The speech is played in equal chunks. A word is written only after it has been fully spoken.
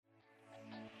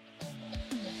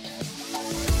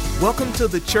Welcome to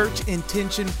the Church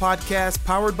Intention podcast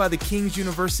powered by the King's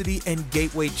University and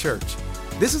Gateway Church.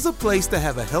 This is a place to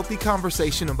have a healthy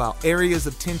conversation about areas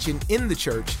of tension in the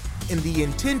church and the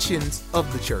intentions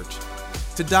of the church.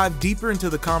 To dive deeper into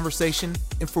the conversation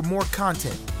and for more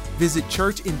content, visit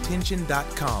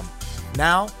churchintention.com.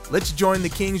 Now, let's join the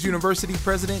King's University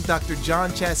President, Dr.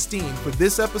 John Chasteen, for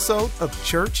this episode of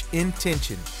Church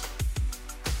Intention.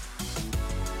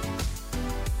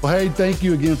 Well, hey, thank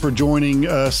you again for joining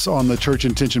us on the Church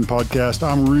Intention podcast.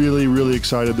 I'm really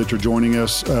excited that you're joining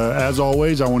us. As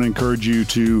always, I want to encourage you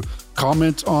to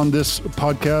comment on this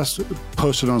podcast,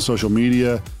 post it on social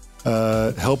media,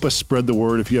 help us spread the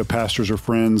word if you have pastors or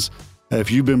friends. If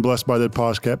you've been blessed by that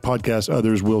podcast,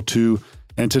 others will too.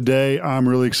 And today, I'm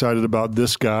really excited about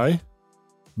this guy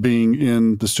being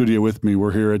in the studio with me.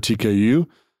 We're here at TKU,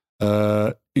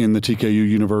 in the TKU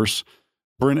universe.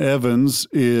 Brent Evans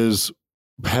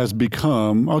has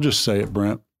become, I'll just say it,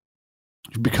 Brent,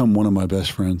 you've become one of my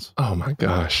best friends. Oh my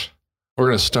gosh. We're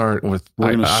going to start with,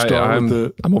 I'm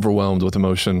overwhelmed with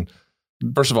emotion.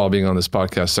 First of all, being on this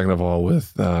podcast. Second of all,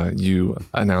 with you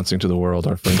announcing to the world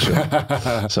our friendship.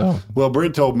 Well,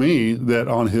 Brent told me that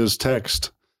on his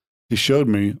text, he showed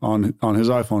me on his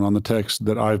iPhone on the text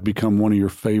that I've become one of your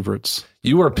favorites.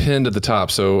 You are pinned at the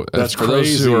top. So that's for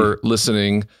crazy. Those who are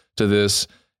listening to this,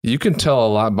 you can tell a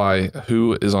lot by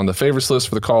who is on the favorites list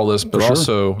for the call list, but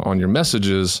also on your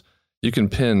messages, you can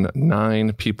pin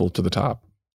 9 people to the top.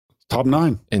 Top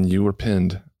 9. And you were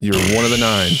pinned. You're one of the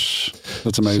 9.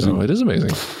 That's amazing. So it is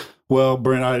amazing. Well,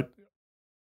 Brent,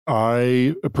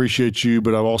 I appreciate you,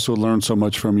 but I've also learned so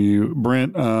much from you.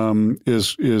 Brent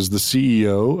is the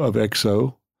CEO of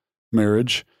XO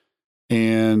Marriage,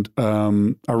 and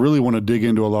I really want to dig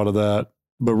into a lot of that.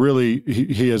 But really,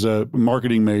 he has a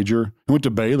marketing major. He went to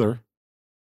Baylor.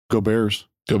 Go Bears.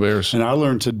 Go Bears. And I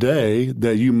learned today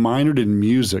that you minored in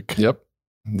music. Yep,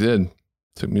 did.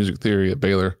 Took music theory at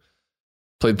Baylor.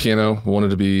 Played piano.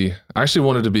 I actually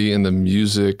wanted to be in the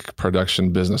music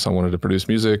production business. I wanted to produce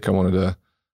music. I wanted to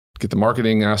get the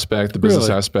marketing aspect, the business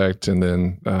aspect, and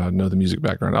then know the music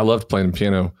background. I loved playing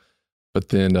was but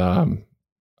then I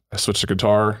switched to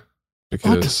guitar.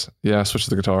 Because I switched to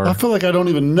the guitar. I feel like I don't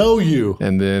even know you.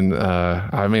 And then,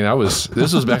 this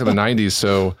was back in the 90s.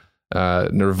 So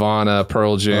Nirvana,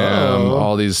 Pearl Jam,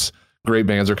 all these great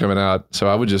bands are coming out. So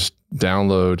I would just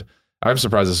download. I'm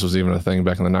surprised this was even a thing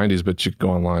back in the 90s, but you could go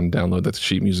online and download the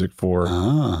sheet music for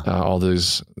all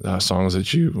these songs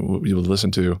that you would listen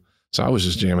to. So I was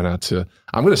just jamming out to,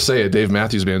 I'm going to say a Dave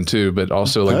Matthews Band too, but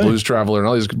also like Blues Traveler and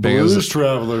all these bands. Blues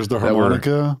Travelers, the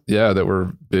harmonica. That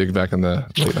were big back in the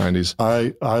late 90s.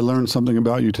 I learned something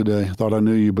about you today. I thought I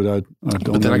knew you, but I don't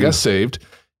know. But then I got saved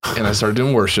and I started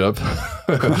doing worship.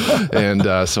 And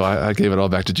so I gave it all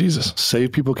back to Jesus.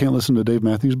 Saved people can't listen to Dave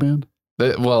Matthews Band?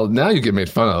 Well, now you get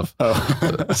made fun of.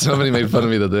 Somebody made fun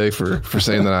of me the day for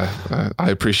saying that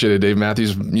I appreciated Dave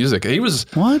Matthews' music. He was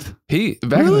what?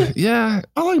 Yeah.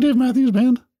 I like Dave Matthews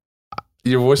Band.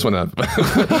 Your voice went up,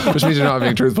 which means you're not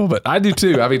being truthful. But I do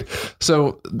too. I mean,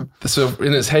 so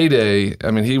in his heyday,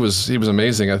 I mean, he was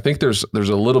amazing. I think there's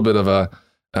a little bit of a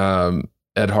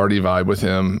Ed Hardy vibe with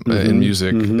him in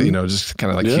music. You know, just kind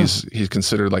of like he's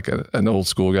considered like an old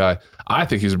school guy. I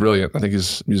think he's brilliant. I think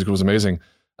his music was amazing.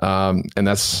 And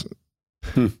that's,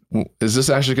 is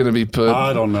this actually going to be put?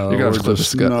 I don't know. You're going to have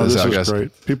to clip this out, guys.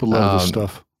 Great. People love this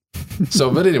stuff.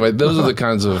 But anyway, those are the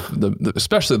kinds of,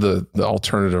 especially the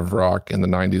alternative rock in the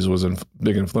 90s was a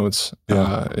big influence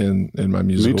in my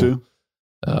musical Me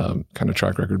too. Kind of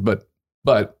track record. But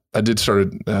I did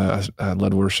I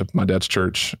led worship at my dad's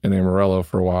church in Amarillo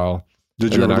for a while.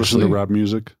 Did you ever listen to rap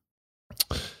music?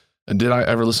 Did I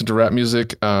ever listen to rap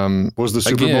music? Was the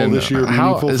Super Bowl this year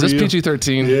meaningful is this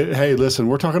PG-13? Yeah, hey, listen,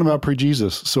 we're talking about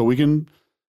pre-Jesus, so we can.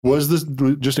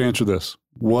 Just answer this?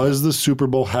 Was the Super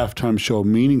Bowl halftime show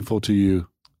meaningful to you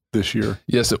this year?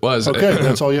 Yes, it was. Okay,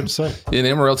 that's all you have to say. In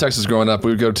Amarillo, Texas, growing up,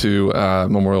 we would go to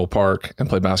Memorial Park and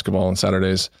play basketball on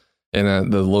Saturdays,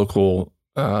 and the local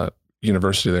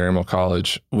university there, Amarillo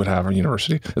College, would have a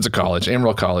university. It's a college,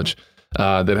 Amarillo College.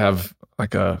 They'd have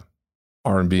like a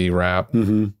R&B rap. I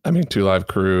mean, 2 Live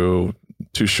Crew,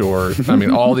 Too Short. I mean,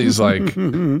 all these like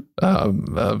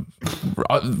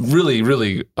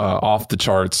really off the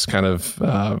charts kind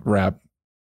of rap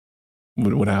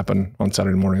would happen on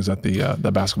Saturday mornings at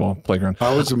the basketball playground.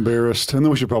 I was embarrassed, and then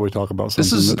we should probably talk about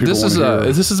something.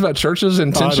 This is about church's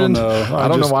intention. I don't know. I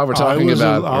don't know why we're talking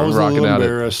about. I was a little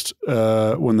embarrassed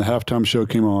when the halftime show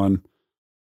came on,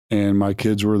 and my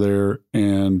kids were there,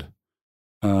 and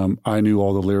I knew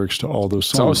all the lyrics to all those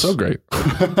songs. That was so great.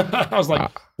 I was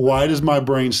like, why does my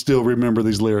brain still remember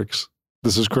these lyrics?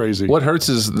 This is crazy. What hurts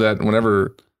is that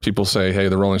whenever people say, hey,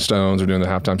 the Rolling Stones are doing the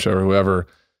halftime show or whoever,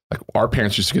 like our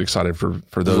parents used to get excited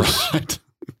for those, Right.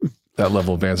 that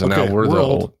level of bands. And Okay, now we're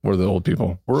old. the old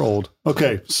people. We're old.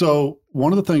 Okay. So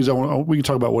one of the things we can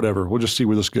talk about whatever. We'll just see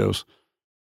where this goes.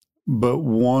 But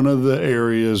one of the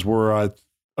areas where I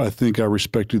think I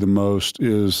respect you the most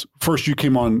is first you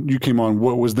came on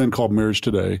what was then called Marriage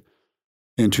Today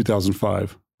in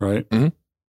 2005, right?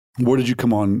 Mm-hmm. Where did you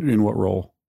come on, in what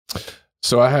role?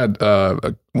 So I had,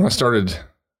 when I started,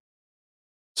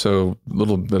 so a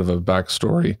little bit of a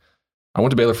backstory. I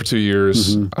went to Baylor for 2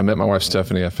 years. Mhm. I met my wife,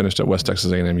 Stephanie. I finished at West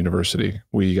Texas A&M University.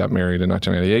 We got married in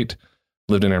 1998,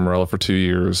 lived in Amarillo for 2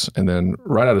 years. And then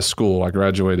right out of school, I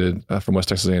graduated from West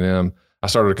Texas A&M. I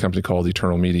started a company called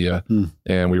Eternal Media.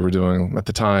 And we were doing, at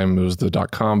the time, it was the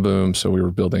 .com boom. So we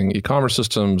were building e-commerce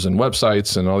systems and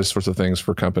websites and all these sorts of things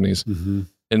for companies. Mm-hmm.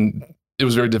 And it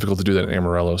was very difficult to do that in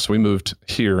Amarillo. So we moved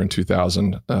here in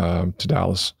 2000 to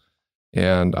Dallas.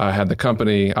 And I had the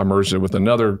company, I merged it with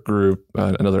another group,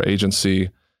 another agency,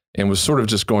 and was sort of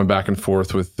just going back and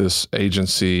forth with this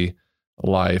agency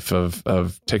life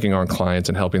of taking on clients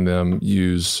and helping them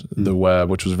use the web,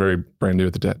 which was very brand new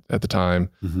at the time,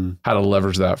 how to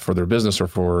leverage that for their business or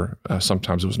for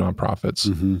sometimes it was nonprofits.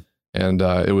 And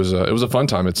it was a fun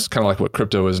time. It's kind of like what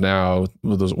crypto is now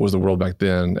was the world back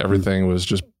then. Everything was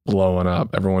just blowing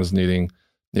up. Everyone was needing,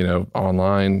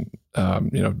 online,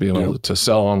 being able to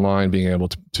sell online, being able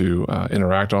to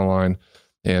interact online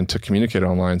and to communicate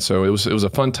online. So it was a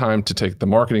fun time to take the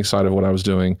marketing side of what I was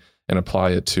doing and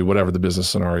apply it to whatever the business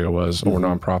scenario was or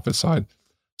nonprofit side.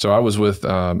 So I was with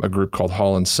a group called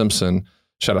Holland Simpson.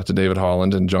 Shout out to David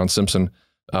Holland and John Simpson.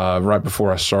 Right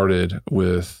before I started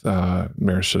with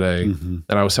Marriage Today, and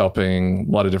I was helping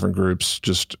a lot of different groups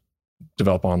just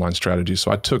develop online strategies.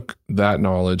 So I took that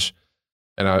knowledge,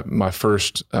 and my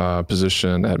first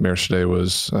position at Marriage Today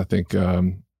was, I think,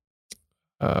 as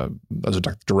a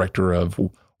director of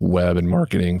web and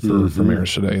marketing for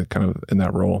Marriage Today, kind of in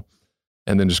that role,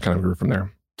 and then just kind of grew from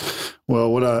there.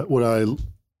 Well,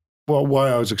 why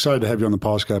I was excited to have you on the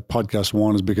podcast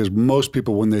one is because most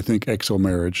people, when they think XO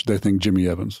Marriage, they think Jimmy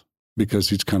Evans, because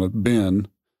he's kind of been,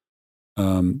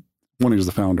 one, he's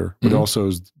the founder, but also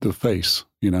is the face,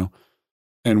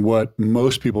 And what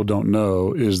most people don't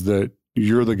know is that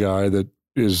you're the guy that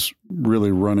is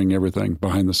really running everything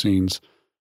behind the scenes.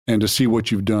 And to see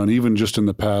what you've done, even just in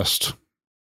the past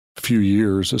few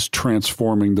years, is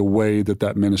transforming the way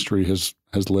that ministry has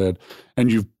led. And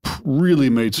you've really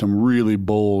made some really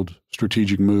bold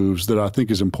strategic moves that I think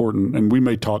is important. And we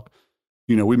may talk,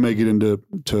 we may get into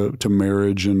to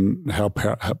marriage and how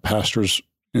pastors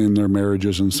in their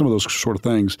marriages and some of those sort of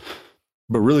things.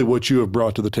 But really what you have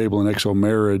brought to the table in XO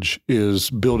Marriage is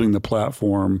building the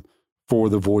platform for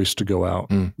the voice to go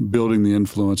out, building the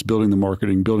influence, building the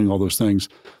marketing, building all those things.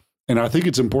 And I think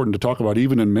it's important to talk about,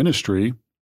 even in ministry,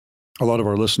 a lot of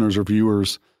our listeners or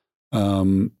viewers,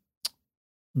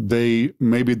 they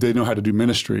know how to do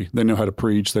ministry. They know how to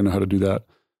preach. They know how to do that.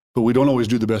 But we don't always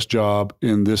do the best job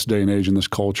in this day and age, in this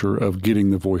culture, of getting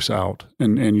the voice out.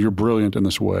 And you're brilliant in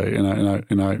this way.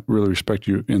 And I really respect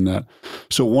you in that.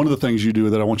 So one of the things you do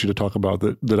that I want you to talk about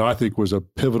that I think was a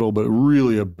pivotal, but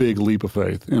really a big leap of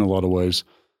faith in a lot of ways.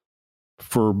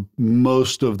 For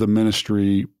most of the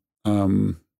ministry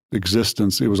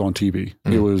existence, it was on TV.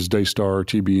 It was Daystar,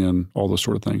 TBN, all those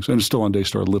sort of things. And it's still on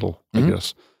Daystar a little, I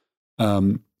guess.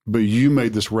 But you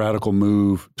made this radical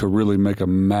move to really make a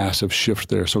massive shift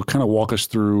there. So kind of walk us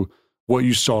through what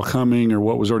you saw coming or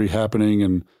what was already happening.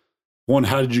 And one,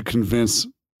 how did you convince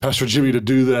Pastor Jimmy to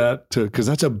do that? Because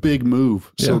that's a big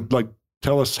move. So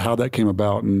tell us how that came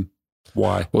about and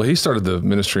why. Well, he started the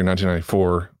ministry in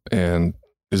 1994, and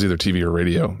it was either TV or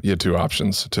radio. You had two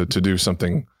options to do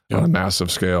something on a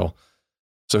massive scale.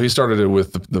 So he started it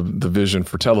with the vision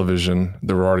for television.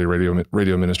 There were already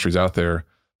radio ministries out there,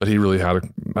 but he really had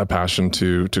a passion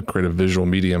to create a visual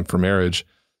medium for marriage.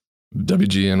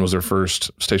 WGN was their first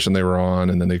station they were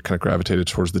on, and then they kind of gravitated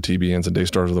towards the TBNs and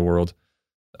Daystars of the world.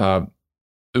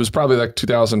 It was probably like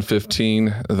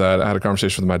 2015 that I had a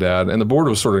conversation with my dad, and the board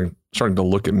was sort of starting to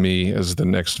look at me as the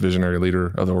next visionary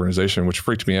leader of the organization, which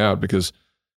freaked me out because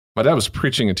my dad was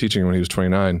preaching and teaching when he was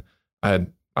 29.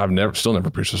 I've still never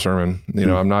preached a sermon.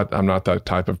 I'm not that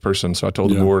type of person. So I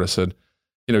told the board, I said,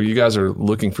 you guys are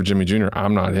looking for Jimmy Jr.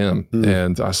 I'm not him.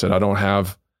 And I said, I don't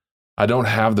have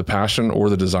the passion or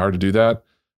the desire to do that.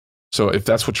 So if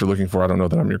that's what you're looking for, I don't know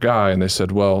that I'm your guy. And they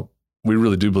said, well, we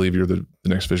really do believe you're the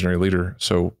next visionary leader.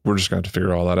 So we're just going to have to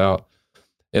figure all that out.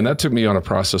 And that took me on a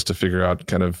process to figure out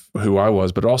kind of who I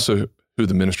was, but also who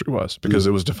the ministry was, because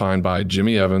it was defined by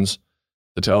Jimmy Evans,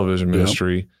 the television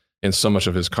ministry, in so much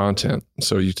of his content.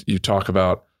 So you talk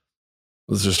about,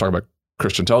 let's just talk about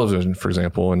Christian television, for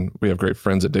example, and we have great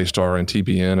friends at Daystar and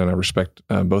TBN, and I respect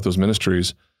both those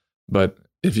ministries. But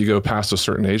if you go past a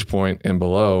certain age point and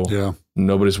below,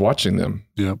 nobody's watching them.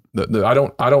 Yeah, I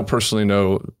don't personally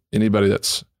know anybody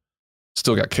that's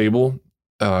still got cable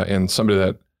and somebody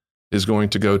that is going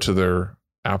to go to their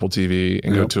Apple TV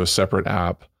and go to a separate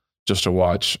app just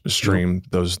to stream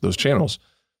those channels.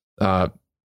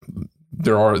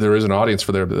 There is an audience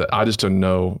for there, but I just don't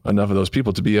know enough of those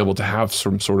people to be able to have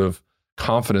some sort of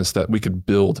confidence that we could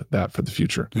build that for the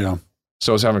future. Yeah.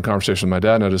 So I was having a conversation with my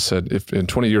dad, and I just said, if in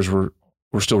 20 years we're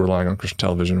still relying on Christian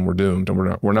television, we're doomed, and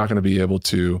we're not going to be able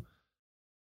to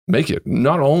make it.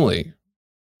 Not only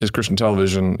is Christian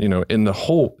television, in the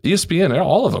whole ESPN,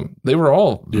 all of them, they were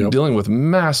all dealing with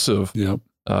massive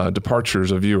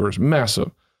departures of viewers,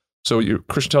 massive. So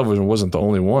Christian television wasn't the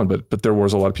only one, but there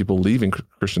was a lot of people leaving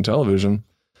Christian television.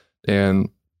 And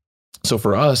so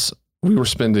for us, we were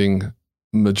spending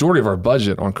majority of our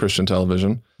budget on Christian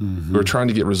television. Mm-hmm. We were trying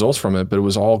to get results from it, but it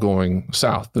was all going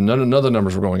south. None of the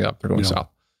numbers were going up. They're going south.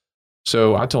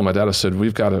 So I told my dad, I said, we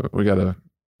got to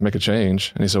make a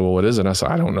change. And he said, well, what is it? And I said,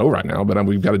 I don't know right now, but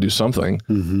we've got to do something.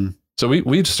 Mm-hmm. So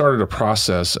we started a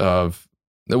process of,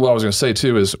 what I was going to say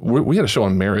too, is we had a show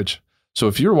on marriage. So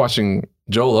if you're watching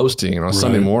Joel Osteen on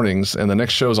Sunday mornings and the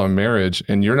next show's on marriage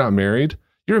and you're not married,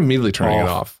 you're immediately turning it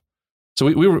off. So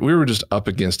we were just up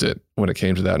against it when it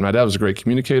came to that. And my dad was a great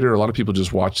communicator. A lot of people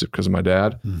just watched it because of my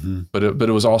dad. Mm-hmm. But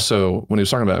it was also, when he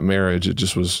was talking about marriage, it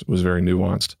just was very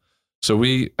nuanced. So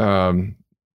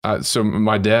so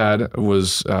my dad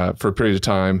was, for a period of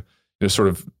time, sort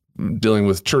of dealing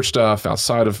with church stuff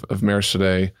outside of Marriage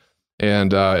Today.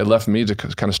 And it left me to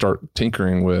kind of start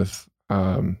tinkering with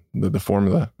the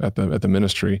formula at the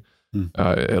ministry.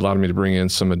 It allowed me to bring in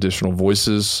some additional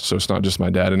voices. So it's not just my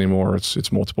dad anymore.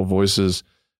 It's multiple voices.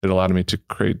 It allowed me to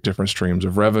create different streams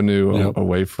of revenue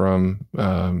away from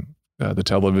the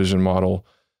television model.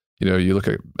 You look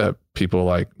at people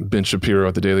like Ben Shapiro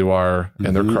at the Daily Wire,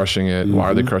 and they're crushing it. Mm-hmm.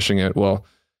 Why are they crushing it? Well,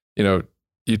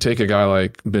 you take a guy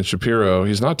like Ben Shapiro,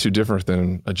 he's not too different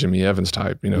than a Jimmy Evans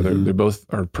type. They both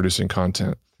are producing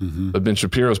content. Mm-hmm. But Ben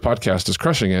Shapiro's podcast is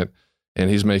crushing it, and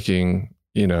he's making,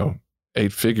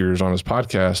 8 figures on his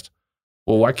podcast.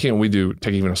 Well, why can't we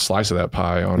take even a slice of that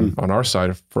pie on our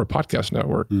side for a podcast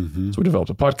network? Mm-hmm. So we developed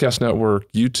a podcast network,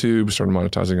 YouTube, started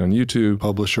monetizing on YouTube.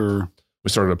 Publisher. We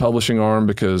started a publishing arm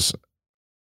because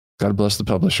God bless the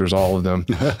publishers, all of them.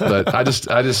 But I just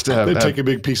have, they take a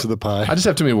big piece of the pie. I just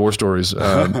have too many war stories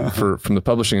from the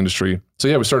publishing industry.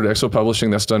 So we started Exo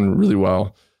Publishing. That's done really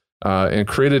well, and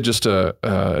created just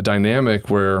a dynamic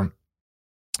where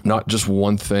not just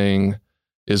one thing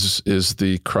is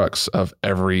the crux of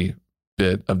every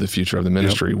bit of the future of the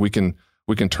ministry. Yep.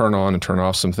 We can turn on and turn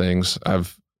off some things.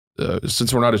 I've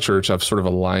since we're not a church, I've sort of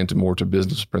aligned more to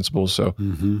business principles. So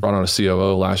brought on a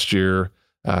COO last year.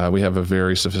 We have a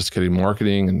very sophisticated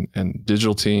marketing and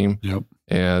digital team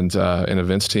and an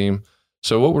events team.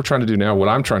 So what I'm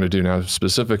trying to do now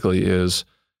specifically is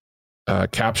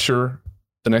capture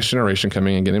the next generation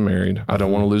coming and getting married. I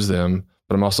don't want to lose them,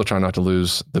 but I'm also trying not to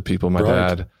lose the people my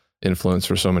dad influenced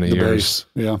for so many years. Base.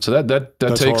 Yeah. So that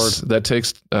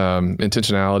takes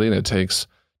intentionality, and it takes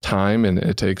time, and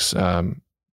it takes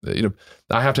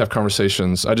I have to have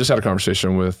conversations. I just had a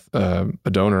conversation with a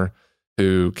donor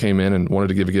who came in and wanted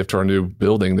to give a gift to our new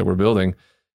building that we're building.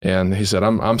 And he said,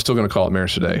 I'm still going to call it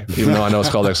Marriage Today, even though I know it's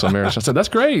called Exo Marriage. I said, that's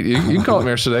great. You can call it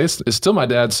Marriage Today. It's still my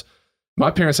dad's. My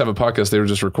parents have a podcast. They were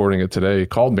just recording it today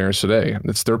called Marriage Today.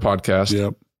 It's their podcast.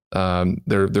 Yep.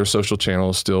 Their social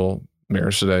channel is still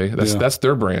Marriage Today. That's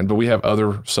their brand, but we have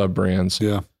other sub brands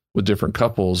with different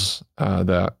couples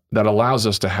that allows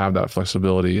us to have that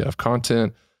flexibility of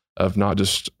content, of not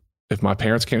just, if my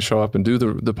parents can't show up and do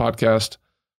the podcast,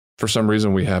 for some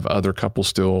reason we have other couples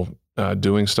still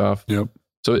doing stuff. Yep.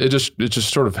 So it just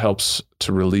sort of helps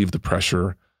to relieve the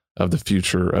pressure of the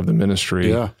future of the ministry.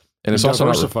 Yeah. And it's also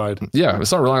diversified.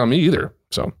 It's not relying on me either.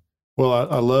 So, well,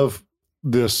 I love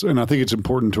this, and I think it's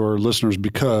important to our listeners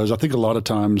because I think a lot of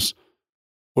times,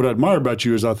 what I admire about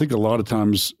you is I think a lot of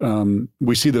times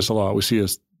we see this a lot. We see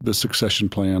the succession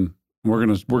plan. We're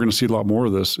gonna see a lot more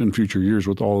of this in future years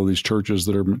with all of these churches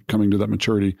that are coming to that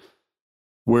maturity,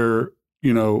 where a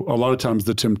lot of times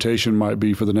the temptation might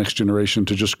be for the next generation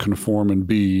to just conform and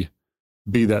be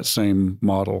that same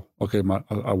model. Okay,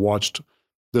 I watched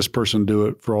this person do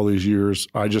it for all these years.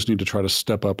 I just need to try to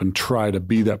step up and try to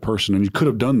be that person. And you could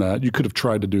have done that. You could have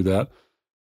tried to do that.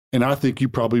 And I think you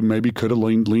probably maybe could have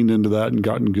leaned into that and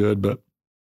gotten good. But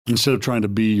instead of trying to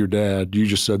be your dad, you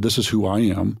just said, this is who I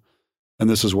am. and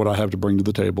this is what I have to bring to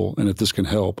the table, and if this can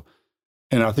help.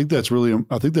 And I think that's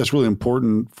really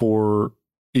important for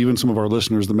even some of our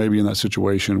listeners that may be in that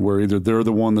situation where either they're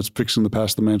the one that's fixing to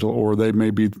pass the mantle, or they may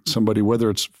be somebody, whether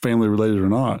it's family related or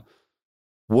not.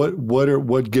 What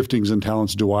giftings and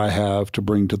talents do I have to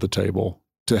bring to the table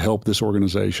to help this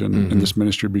organization and this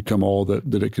ministry become all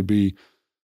that it could be?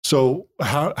 So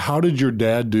how did your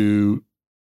dad do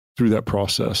through that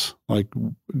process? Like,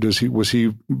 was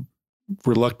he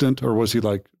reluctant, or was he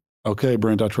like, okay,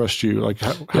 Brent, I trust you? Like,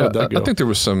 how did that go? I think there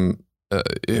was some,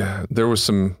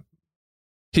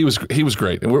 he was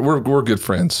great. And we're good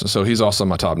friends. So he's also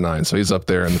my top 9. So he's up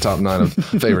there in the top 9 of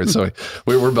favorites. So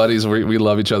we're buddies. We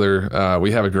love each other.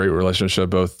 We have a great relationship,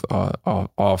 both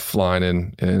offline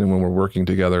and when we're working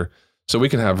together. So we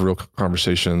can have real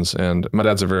conversations. And my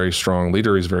dad's a very strong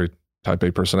leader. He's very type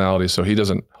A personality. So he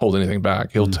doesn't hold anything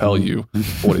back. He'll tell you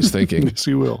what he's thinking. Yes,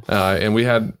 he will. But I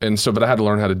had to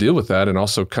learn how to deal with that, and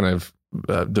also kind of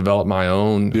develop my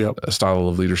own style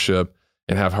of leadership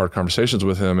and have hard conversations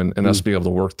with him, and us being able to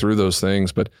work through those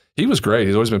things. But he was great.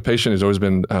 He's always been patient. He's always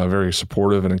been very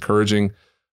supportive and encouraging.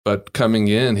 But coming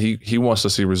in, he wants to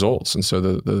see results. And so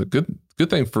the good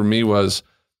thing for me was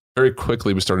very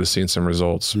quickly we started seeing some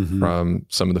results from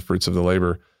some of the fruits of the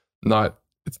labor.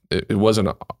 It wasn't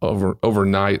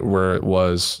overnight where it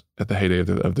was at the heyday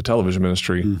of the television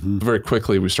ministry. Very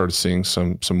quickly we started seeing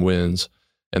some wins,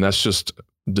 and that's just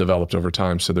developed over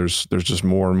time. So there's just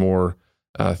more and more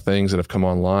things that have come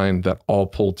online that all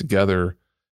pulled together.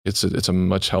 It's a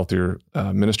much healthier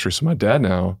ministry. So my dad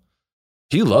now,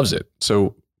 he loves it.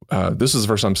 So this is the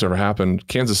first time it's ever happened.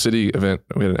 Kansas City event.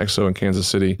 We had an XO in Kansas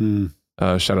City.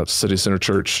 Shout out to City Center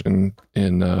Church in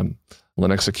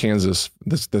Lenexa, Kansas.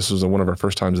 This was one of our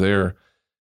first times there.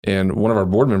 And one of our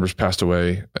board members passed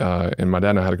away, and my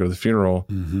dad and I had to go to the funeral.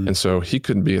 And so he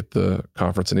couldn't be at the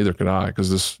conference, and neither could I, because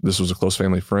this was a close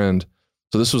family friend.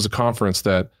 So this was a conference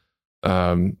that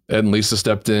Ed and Lisa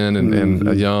stepped in,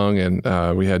 and Young,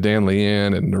 and we had Dan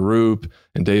Leanne and Narup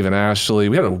and Dave and Ashley.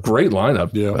 We had a great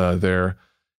lineup there,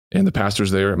 and the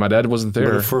pastor's there. My dad wasn't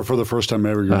there. But for the first time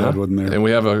ever, your dad wasn't there. And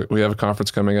we have a conference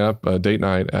coming up, a date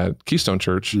night at Keystone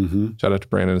Church. Shout out to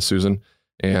Brandon and Susan.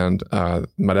 And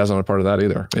my dad's not a part of that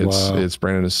either. It's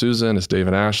Brandon and Susan, it's Dave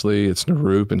and Ashley, it's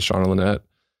Narup and Shauna Lynette,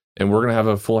 and we're going to have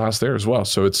a full house there as well.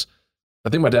 So I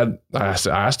think my dad, I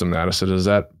asked him that. I said, is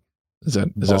that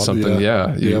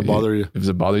something? Bother you? Does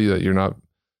it bother you that you're not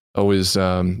always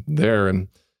there? And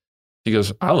he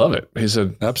goes, I love it. He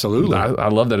said, absolutely. I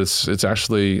love that it's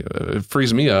actually, it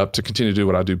frees me up to continue to do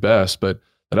what I do best, but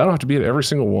that I don't have to be at every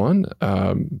single one.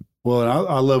 Well, and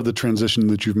I love the transition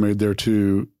that you've made there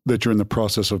too, that you're in the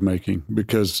process of making,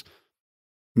 because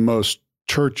most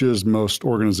churches, most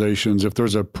organizations, if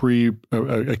there's a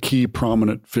key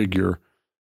prominent figure,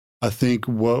 I think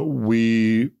what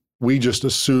we just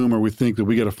assume, or we think that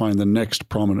we got to find the next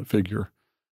prominent figure.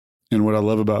 And what I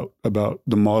love about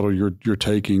the model you're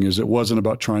taking is it wasn't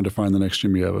about trying to find the next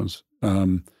Jimmy Evans.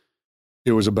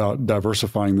 It was about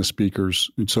diversifying the speakers.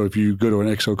 And so if you go to an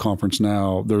XO conference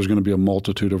now, there's going to be a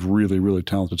multitude of really, really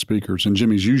talented speakers. And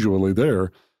Jimmy's usually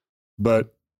there,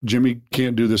 but Jimmy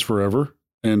can't do this forever.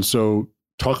 And so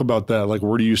talk about that. Like,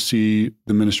 where do you see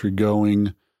the ministry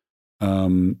going?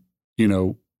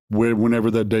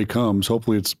 Whenever that day comes,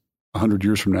 hopefully it's 100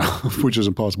 years from now, which is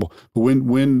impossible. But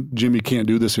when Jimmy can't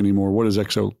do this anymore, what does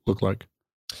XO look like?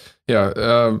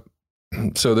 Yeah.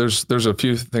 So there's a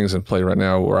few things in play right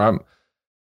now where I'm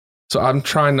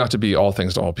trying not to be all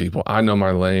things to all people. I know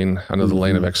my lane. I know the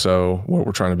lane of XO, what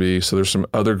we're trying to be. So there's some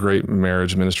other great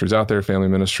marriage ministries out there, family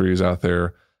ministries out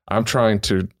there. I'm trying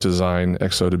to design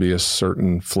XO to be a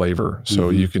certain flavor. So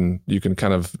you can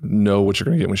kind of know what you're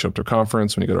going to get when you show up to a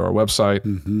conference, when you go to our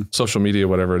website, social media,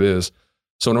 whatever it is.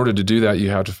 So in order to do that, you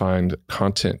have to find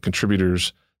content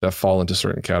contributors that fall into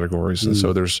certain categories. And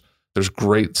so there's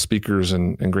great speakers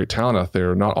and great talent out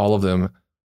there. Not all of them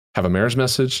have a marriage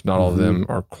message. Not all of them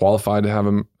are qualified to have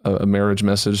a marriage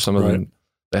message. Some of them,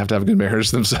 they have to have a good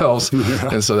marriage themselves.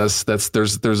 And so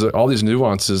there's all these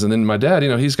nuances. And then my dad,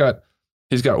 he's got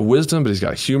wisdom, but he's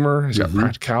got humor. He's got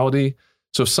practicality.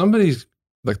 So if somebody,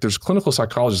 like, there's clinical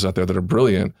psychologists out there that are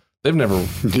brilliant. They've never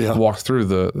walked through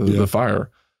the fire.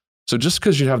 So just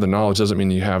because you have the knowledge doesn't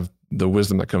mean you have the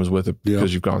wisdom that comes with it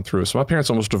because you've gone through it. So my parents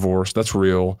almost divorced. That's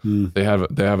real. They have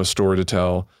a story to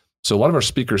tell. So a lot of our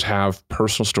speakers have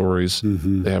personal stories.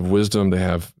 They have wisdom. They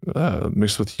have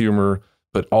mixed with humor,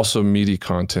 but also meaty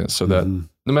content. So that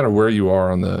no matter where you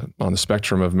are on the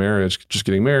spectrum of marriage, just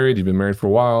getting married, you've been married for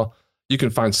a while, you can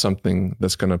find something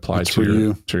that's going to apply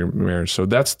to your marriage. So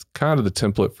that's kind of the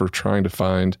template for trying to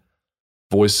find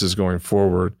voices going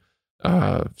forward.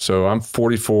 So I'm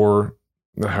 44.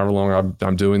 however long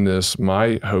I'm doing this,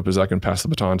 my hope is I can pass the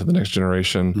baton to the next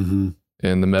generation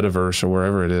in the metaverse or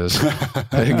wherever it is,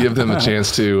 and give them a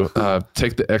chance to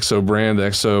take the XO brand,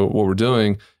 what we're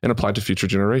doing, and apply it to future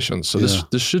generations. So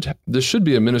this should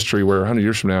be a ministry where 100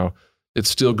 years from now, it's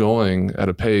still going at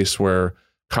a pace where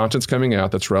content's coming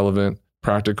out that's relevant,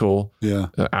 practical,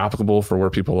 applicable for where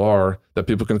people are, that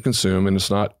people can consume, and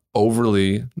it's not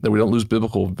overly, that we don't lose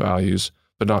biblical values,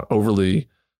 but not overly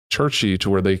churchy to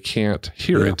where they can't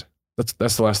hear it.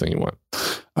 That's the last thing you want.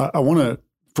 I want to,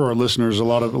 for our listeners, a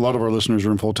lot of our listeners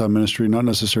are in full-time ministry, not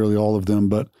necessarily all of them,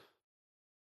 but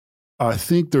I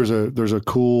think there's a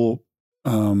cool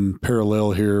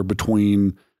parallel here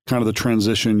between kind of the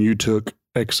transition you took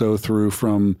XO through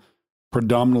from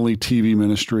predominantly TV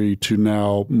ministry to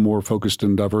now more focused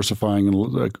and diversifying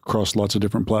and across lots of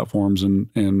different platforms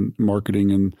and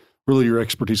marketing, and really your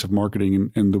expertise of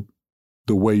marketing and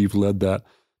the way you've led that.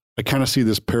 I kind of see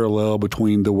this parallel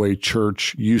between the way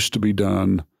church used to be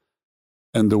done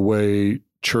and the way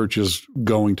church is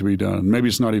going to be done. Maybe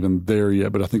it's not even there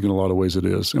yet, but I think in a lot of ways it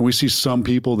is. And we see some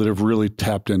people that have really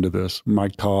tapped into this.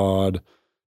 Mike Todd,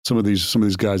 some of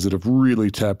these guys that have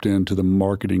really tapped into the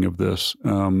marketing of this.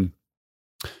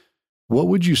 What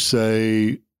would you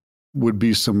say would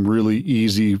be some really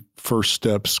easy first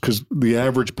steps? Because the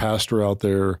average pastor out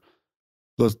there,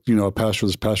 a pastor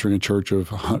that's pastoring a church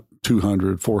of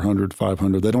 200, 400,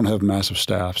 500, they don't have massive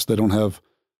staffs. They don't have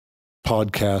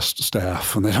podcast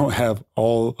staff, and they don't have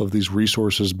all of these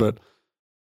resources. But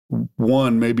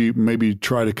one, maybe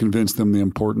try to convince them the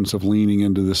importance of leaning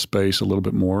into this space a little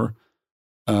bit more.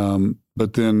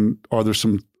 But then are there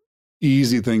some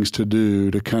easy things to do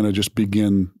to kind of just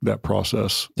begin that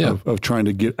process of trying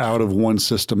to get out of one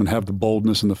system and have the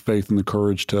boldness and the faith and the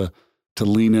courage to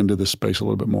lean into this space a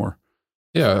little bit more?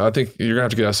 Yeah, I think you're going to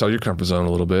have to get outside your comfort zone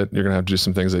a little bit. You're going to have to do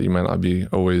some things that you might not be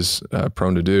always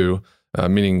prone to do,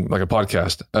 meaning like a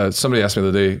podcast. Somebody asked me the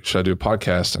other day, should I do a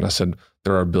podcast? And I said,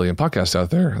 there are a billion podcasts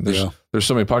out there. There's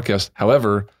so many podcasts.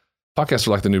 However, podcasts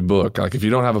are like the new book. Like if you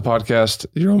don't have a podcast,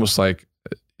 you're almost like,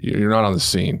 you're not on the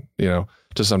scene,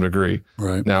 to some degree.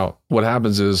 Right. Now, what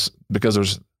happens is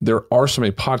because there are so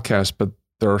many podcasts, but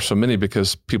there are so many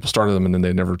because people started them and then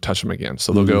they never touch them again.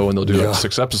 So they'll go and they'll do like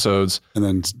 6 episodes and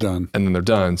then it's done. And then they're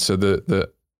done. So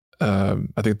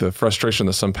I think the frustration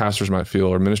that some pastors might feel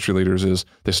or ministry leaders is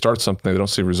they start something, they don't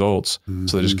see results.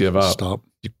 So they just give up. Stop.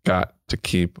 You've got to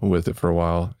keep with it for a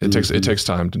while. It takes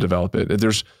time to develop it.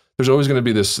 There's always going to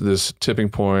be this tipping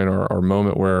point or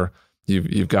moment where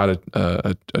you've got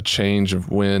a change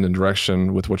of wind and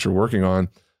direction with what you're working on.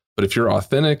 But if you're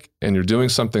authentic and you're doing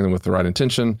something with the right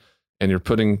intention and you're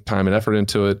putting time and effort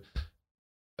into it,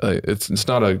 it's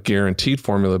not a guaranteed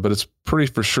formula, but it's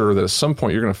pretty for sure that at some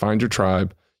point you're going to find your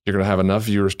tribe. You're going to have enough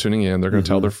viewers tuning in. They're going to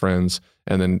tell their friends,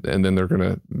 and then they're going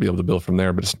to be able to build from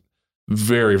there. But it's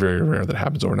very, very rare that it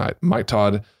happens overnight. Mike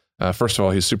Todd, first of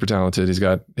all, he's super talented. He's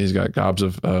got gobs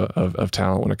of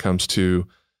talent when it comes to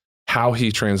how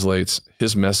he translates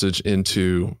his message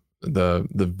into the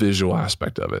visual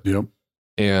aspect of it. Yep.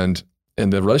 And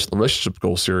the relationship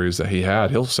goal series that he had,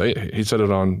 he said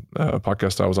it on a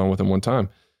podcast I was on with him one time.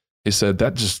 He said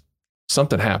that just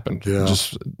something happened. Yeah.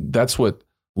 Just that's what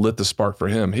lit the spark for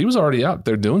him. He was already out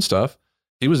there doing stuff.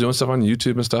 He was doing stuff on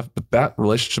YouTube and stuff, but that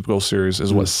relationship goal series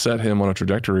is what set him on a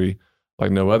trajectory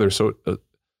like no other. So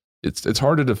it's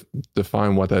hard to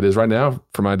define what that is. Right now,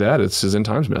 for my dad, it's his end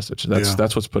times message.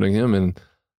 That's what's putting him in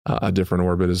a different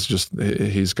orbit. Is just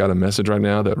he's got a message right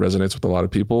now that resonates with a lot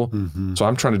of people. So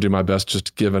I'm trying to do my best just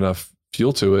to give enough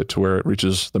fuel to it to where it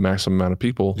reaches the maximum amount of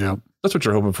people. Yeah. That's what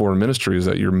you're hoping for in ministry, is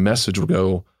that your message will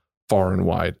go far and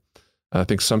wide. I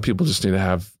think some people just need to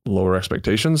have lower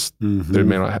expectations. They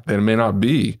may not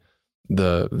be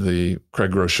the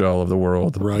Craig Groeschel of the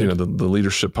world. Right. The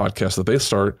leadership podcast that they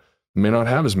start may not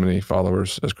have as many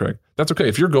followers as Craig. That's okay.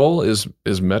 If your goal is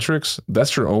metrics,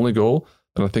 that's your only goal,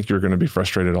 then I think you're going to be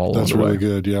frustrated all along the way. That's really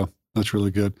good. Yeah, that's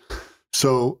really good.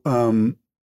 So,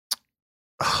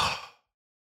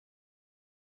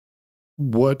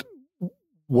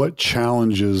 what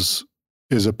challenges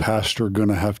is a pastor going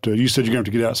to have to? You said you're going to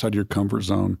have to get outside your comfort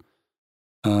zone.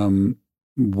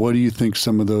 What do you think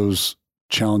some of those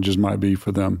challenges might be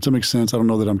for them? Does that make sense? I don't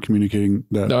know that I'm communicating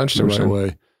that the right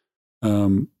way.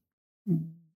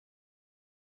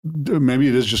 Maybe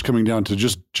it is just coming down to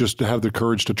just to have the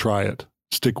courage to try it,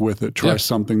 stick with it, try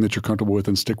something that you're comfortable with,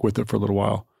 and stick with it for a little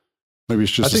while. Maybe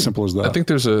it's just as simple as that. I think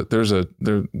there's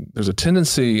a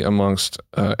tendency amongst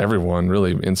everyone,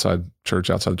 really, inside church,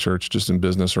 outside church, just in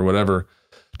business or whatever,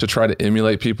 to try to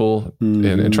emulate people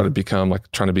and try to become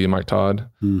like trying to be Mike Todd.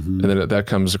 And then that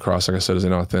comes across, like I said, as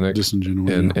inauthentic.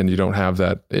 Disingenuous. And you don't have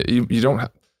that. You don't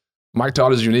have, Mike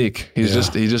Todd is unique. He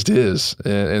just is.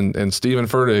 And Stephen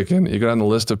Furtick, and you go down the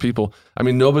list of people. I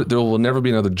mean, there will never be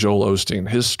another Joel Osteen.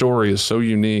 His story is so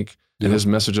unique and his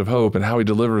message of hope and how he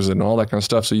delivers it and all that kind of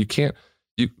stuff. So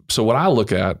so what I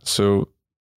look at, so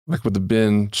like with the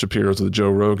Ben Shapiro's, with the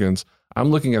Joe Rogans, I'm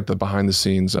looking at the behind the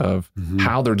scenes of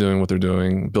how they're doing what they're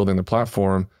doing, building the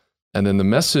platform. And then the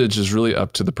message is really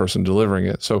up to the person delivering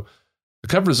it. So the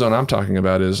comfort zone I'm talking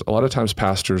about is a lot of times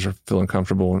pastors are feeling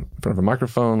comfortable in front of a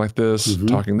microphone like this,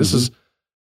 talking. This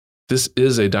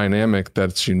is a dynamic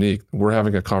that's unique. We're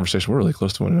having a conversation. We're really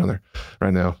close to one another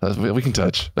right now. We can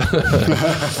touch.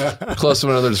 Close to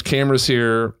one another. There's cameras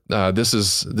here. This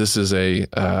is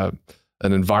an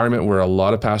environment where a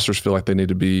lot of pastors feel like they need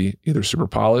to be either super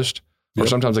polished or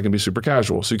sometimes they can be super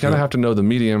casual. So you kind of have to know the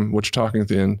medium, what you're talking at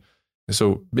the end. And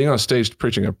so being on stage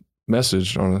preaching a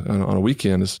message on a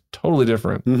weekend is totally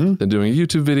different than doing a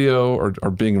YouTube video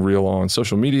or being real on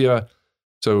social media.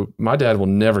 So my dad will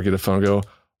never get a phone and go,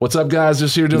 "What's up, guys?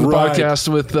 Just here doing the podcast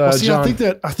with John."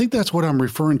 I think that's what I'm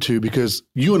referring to, because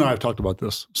you and I have talked about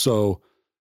this. So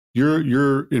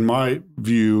you're in my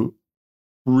view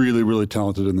really, really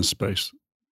talented in this space.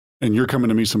 And you're coming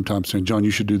to me sometimes saying, "John,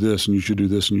 you should do this, and you should do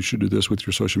this, and you should do this with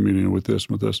your social media, and with this,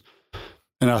 and with this."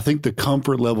 And I think the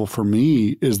comfort level for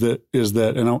me is that,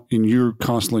 and you're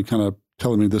constantly kind of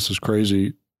telling me this is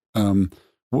crazy.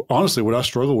 Honestly, what I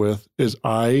struggle with is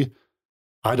I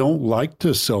don't like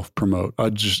to self-promote.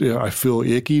 I feel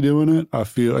icky doing it.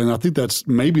 And I think that's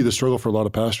maybe the struggle for a lot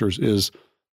of pastors is,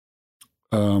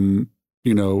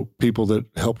 people that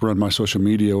help run my social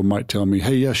media might tell me,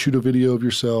 "Hey, yeah, shoot a video of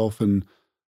yourself." And,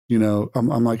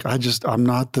 I'm like, I'm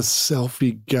not the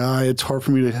selfie guy. It's hard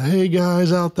for me to, "Hey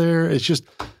guys out there." It's just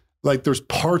like, there's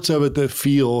parts of it that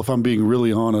feel, if I'm being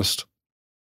really honest,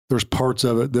 there's parts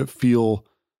of it that feel,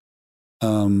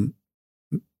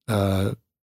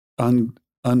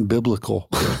 unbiblical.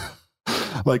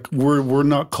 Like we're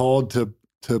not called to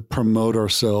promote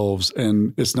ourselves,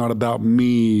 and it's not about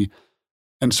me.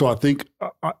 And so I think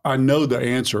I know the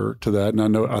answer to that,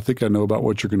 and I think I know about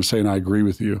what you're going to say, and I agree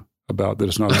with you about that.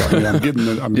 It's not about me. I'm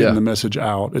getting the message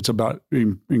out. It's about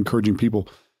encouraging people.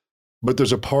 But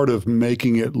there's a part of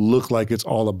making it look like it's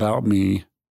all about me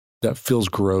that feels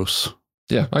gross.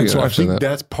 Yeah, I think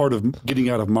that's part of getting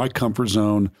out of my comfort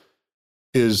zone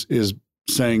is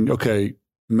saying, okay,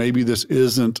 maybe this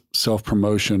isn't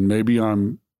self-promotion. Maybe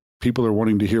people are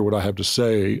wanting to hear what I have to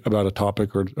say about a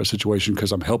topic or a situation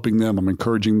because I'm helping them, I'm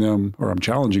encouraging them, or I'm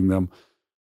challenging them.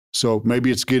 So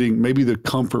maybe the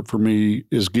comfort for me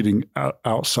is getting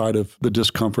outside of the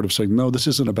discomfort of saying, "No, this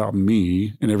isn't about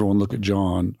me, and everyone look at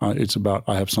John. It's about,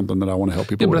 I have something that I want to help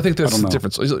people with." But I think that's the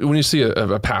difference. When you see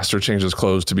a pastor change his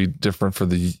clothes to be different for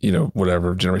the,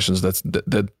 whatever generations,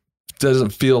 that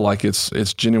doesn't feel like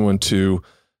it's genuine to,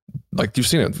 like you've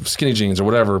seen it, skinny jeans or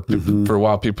whatever. For a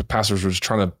while, pastors were just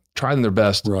trying their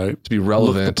best to be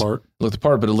relevant, look the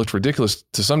part, but it looked ridiculous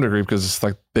to some degree because it's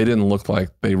like they didn't look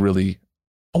like they really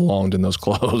belonged in those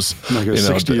clothes. Like a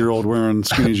 60-year-old wearing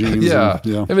skinny jeans. Yeah.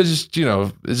 If it's just,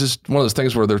 it's just one of those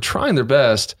things where they're trying their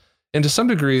best. And to some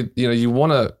degree, you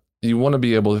want to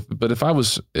be able to, but if I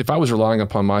was relying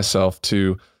upon myself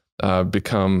to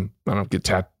become, get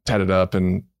tatted up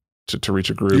and to reach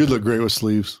a group. You'd look great with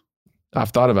sleeves. I've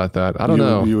thought about that. I don't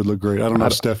know. You would look great. I don't know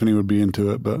if Stephanie would be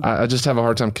into it, but I just have a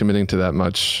hard time committing to that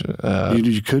much.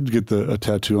 You could get a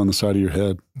tattoo on the side of your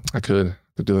head. I could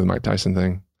do the Mike Tyson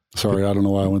thing. Sorry, I don't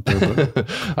know why I went there,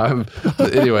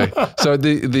 but anyway. So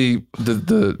the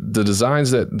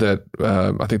designs that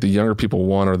I think the younger people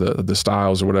want, or the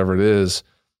styles or whatever it is.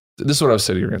 This is what I was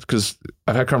saying to you, because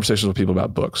I've had conversations with people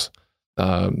about books.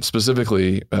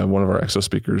 Specifically, one of our EXO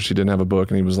speakers, he didn't have a book,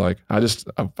 and he was like, I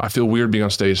feel weird being on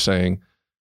stage saying,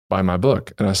 "Buy my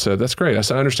book." And I said, "That's great." I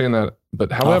said, "I understand that, but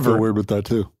however," I feel weird with that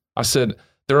too. I said,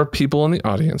 "There are people in the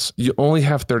audience. You only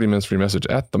have 30 minutes for your message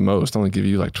at the most. I only give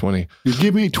you like 20. You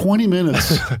give me 20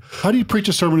 minutes. How do you preach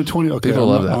a sermon in 20? Okay, people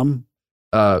love that.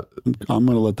 I'm going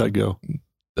to let that go.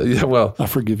 Yeah, well, I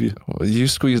forgive you. You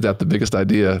squeezed out the biggest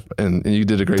idea, and you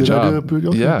did a great job.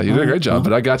 Yeah, you did a great job.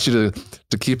 But I got you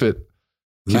to keep it.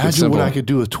 Imagine what I could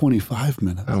do with 25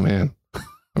 minutes. Oh man.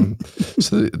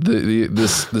 So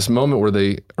this moment where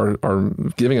they are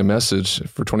giving a message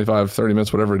for 25, 30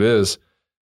 minutes, whatever it is,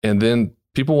 and then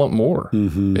people want more,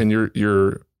 and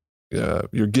you're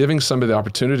giving somebody the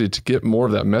opportunity to get more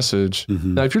of that message.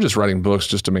 Now, if you're just writing books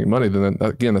just to make money, then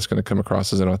again, that's going to come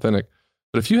across as inauthentic.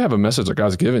 But if you have a message that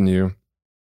God's given you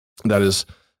that is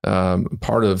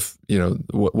part of,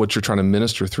 what you're trying to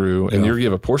minister through, and you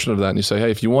give a portion of that and you say,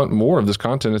 hey, if you want more of this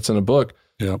content, it's in a book.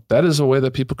 Yeah. That is a way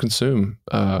that people consume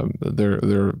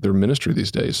their ministry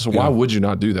these days. So why would you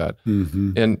not do that?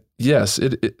 Mm-hmm. And yes,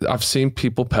 I've seen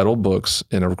people peddle books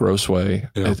in a gross way.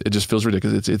 Yeah. It just feels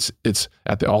ridiculous. It's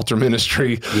at the altar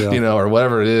ministry, or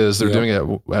whatever it is. They're doing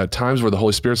it at times where the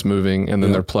Holy Spirit's moving, and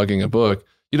then they're plugging a book.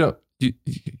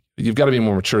 You've got to be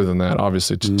more mature than that,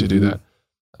 obviously, to do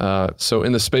that. So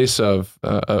in the space of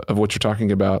what you're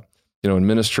talking about, in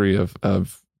ministry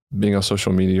of being on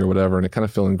social media or whatever, and it kind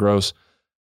of feeling gross,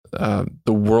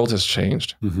 the world has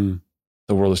changed. Mm-hmm.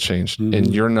 The world has changed,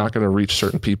 and you're not going to reach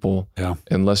certain people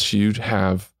unless you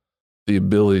have the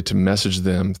ability to message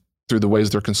them through the ways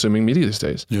they're consuming media these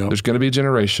days. Yeah. There's going to be a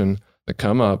generation that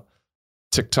come up,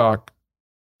 TikTok,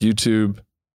 YouTube,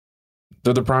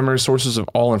 they're the primary sources of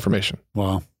all information.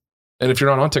 Wow. And if you're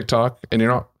not on TikTok and you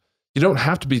don't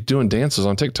have to be doing dances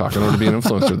on TikTok in order to be an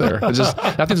influencer there. I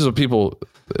think this is what people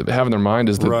have in their mind,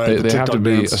 is that they have to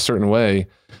be a certain way.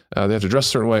 They have to dress a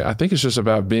certain way. I think it's just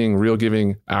about being real,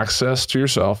 giving access to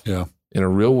yourself in a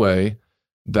real way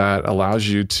that allows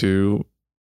you to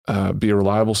be a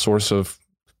reliable source of,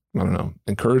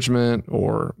 encouragement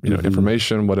or,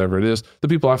 information, whatever it is. The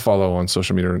people I follow on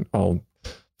social media are all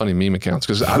funny meme accounts,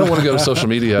 because I don't want to go to social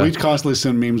media. We constantly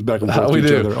send memes back and forth to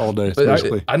each other all day.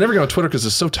 I never get on Twitter because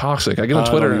it's so toxic. I get on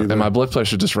Twitter and my blood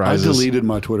pressure just rises. I deleted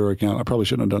my Twitter account. I probably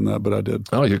shouldn't have done that, but I did.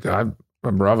 Oh,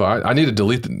 bravo. I need to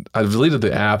delete I deleted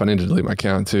the app. I need to delete my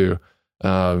account too.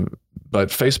 But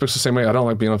Facebook's the same way. I don't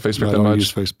like being on Facebook that much. I don't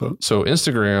use Facebook. So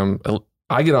Instagram,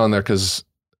 I get on there because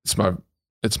it's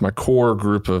my core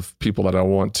group of people that I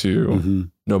want to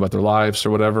know about their lives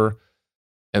or whatever.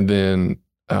 And then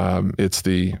it's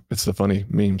the funny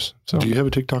memes. So do you have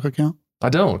a TikTok account? I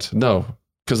don't. No,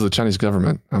 because of the Chinese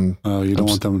government. You don't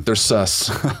want them. They're sus.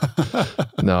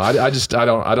 No, I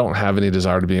don't have any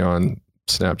desire to be on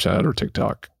Snapchat or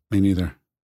TikTok. Me neither.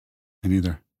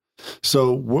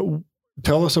 So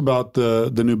tell us about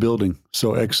the new building.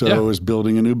 So XO is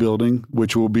building a new building,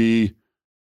 which will be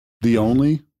the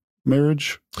only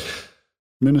marriage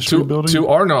ministry building? To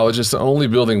our knowledge, it's the only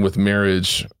building with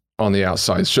marriage on the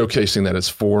outside, showcasing that it's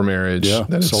for marriage. Yeah,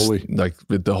 that solely. It's like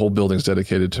the whole building's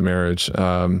dedicated to marriage. It's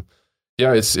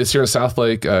here in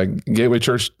Southlake. Gateway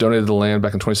Church donated the land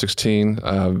back in 2016.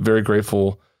 Very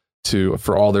grateful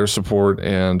for all their support,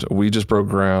 and we just broke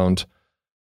ground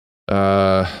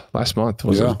last month.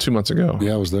 Was it 2 months ago?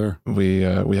 Yeah, I was there. We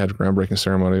had a groundbreaking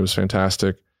ceremony. It was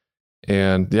fantastic,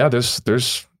 and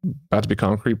there's about to be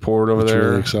concrete poured over there.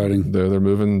 Really exciting. They're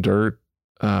moving dirt.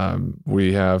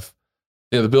 We have.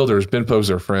 The builders, Ben Pogue's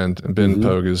their friend, and Ben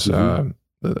Pogue is he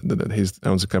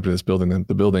owns a company that's building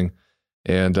the building,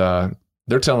 and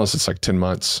they're telling us it's like 10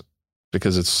 months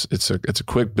because it's a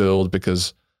quick build,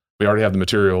 because we already have the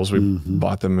materials. We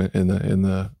bought them in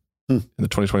the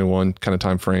 2021 kind of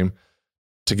time frame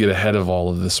to get ahead of all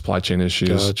of the supply chain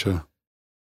issues. Gotcha.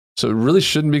 So it really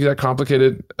shouldn't be that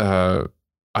complicated.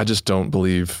 I just don't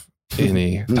believe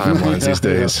any timelines these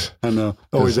days. I know.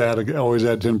 Always add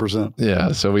 10%.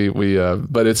 Yeah. So we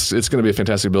but it's going to be a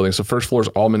fantastic building. So first floor is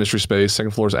all ministry space.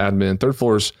 Second floor is admin. Third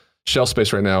floor is shelf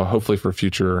space right now, hopefully for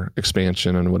future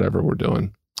expansion and whatever we're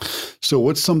doing. So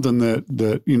what's something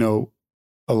that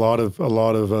a lot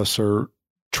of us are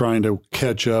trying to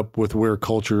catch up with where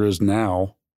culture is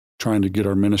now, trying to get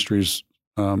our ministries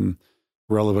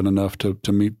relevant enough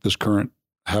to meet this current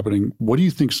happening. What do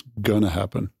you think's gonna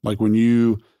happen? Like when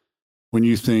you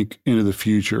think into the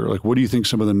future, like what do you think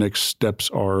some of the next steps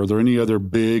are? Are there any other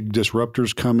big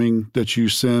disruptors coming that you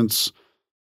sense?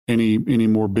 Any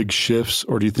more big shifts,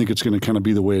 or do you think it's going to kind of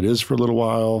be the way it is for a little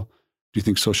while? Do you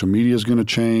think social media is going to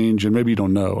change? And maybe you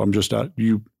don't know. I'm just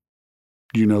you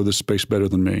know this space better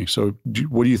than me. So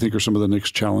what do you think are some of the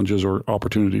next challenges or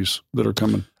opportunities that are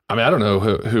coming? I mean, I don't know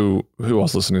who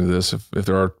else listening to this, if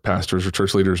there are pastors or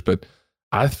church leaders, but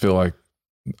I feel like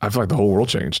the whole world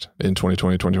changed in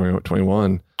 2020,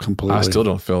 2021. Completely. I still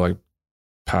don't feel like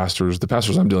the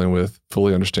pastors I'm dealing with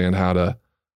fully understand how to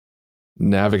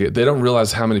navigate. They don't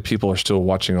realize how many people are still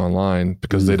watching online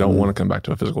because they don't want to come back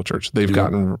to a physical church. They've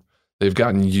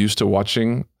gotten used to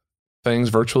watching things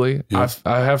virtually. Yeah.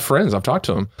 I have friends, I've talked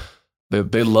to them.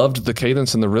 They loved the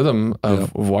cadence and the rhythm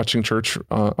of watching church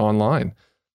online.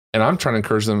 And I'm trying to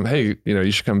encourage them, hey,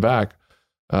 you should come back.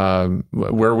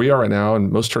 Where we are right now,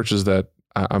 and most churches that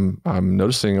I'm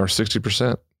noticing are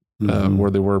 60% where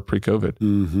they were pre-COVID.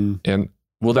 Mm-hmm. And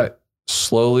will that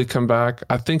slowly come back?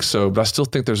 I think so, but I still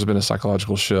think there's been a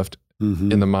psychological shift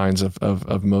in the minds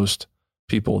of most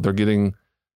people. They're getting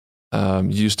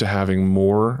used to having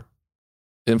more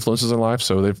influences in life,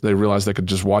 so they realize they could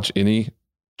just watch any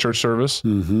church service.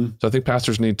 Mm-hmm. So I think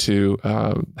pastors need to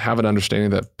have an understanding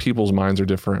that people's minds are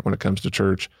different when it comes to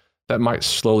church. That might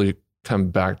slowly come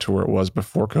back to where it was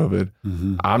before COVID.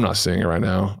 Mm-hmm. I'm not seeing it right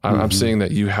now. I'm seeing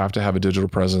that you have to have a digital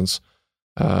presence,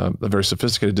 a very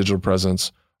sophisticated digital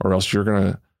presence, or else you're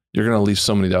gonna leave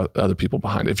so many other people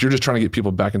behind. If you're just trying to get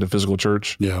people back into physical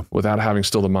church without having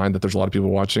still the mind that there's a lot of people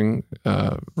watching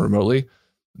remotely,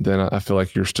 then I feel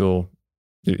like you're still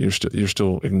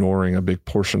ignoring a big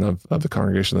portion of the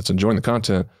congregation that's enjoying the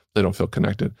content. They don't feel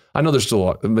connected. I know there's still a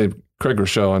lot. Maybe Craig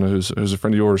Rochelle, I know who's a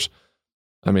friend of yours.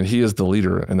 I mean, he is the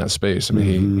leader in that space. I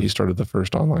mean, he started the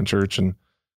first online church, and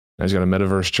now he's got a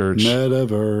metaverse church.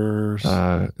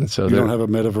 And so you don't have a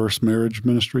metaverse marriage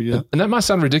ministry yet? And that might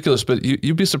sound ridiculous, but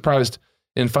you'd be surprised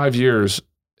in 5 years.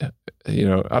 You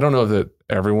know, I don't know that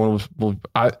everyone will.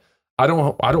 I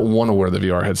don't want to wear the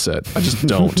VR headset. I just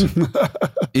don't.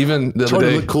 Even the other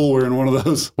day, look cool wearing one of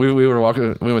those. We were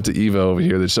walking. We went to Evo over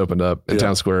here. They just opened up in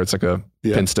Town Square. It's like a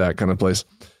pin stack kind of place.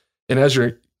 And as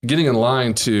you're getting in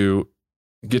line to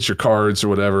get your cards or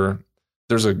whatever,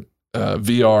 there's a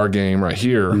VR game right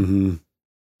here. Mm-hmm.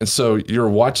 And so you're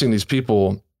watching these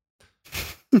people,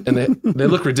 and they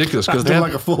look ridiculous because they have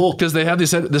like a fool. Because they have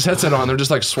this headset on. They're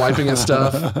just like swiping and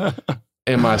stuff.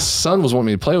 And my son was wanting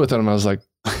me to play with it, and I was like,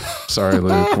 "Sorry,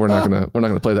 Luke, we're not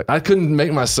gonna play that." I couldn't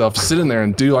make myself sit in there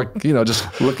and do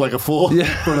just look like a fool in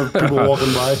front of people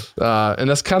walking by. And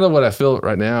that's kind of what I feel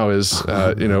right now is,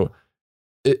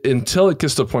 until it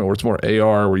gets to a point where it's more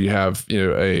AR, where you have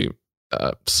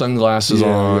sunglasses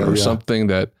on or something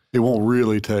that it won't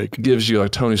really take, gives you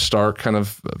like Tony Stark kind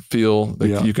of feel.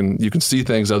 Like you can see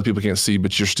things other people can't see,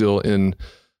 but you're still in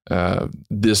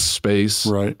this space.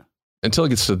 Right. Until it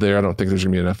gets to there, I don't think there's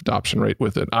going to be enough adoption rate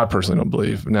with it. I personally don't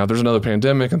believe. Now, there's another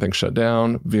pandemic and things shut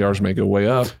down. VRs may go way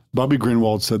up. Bobby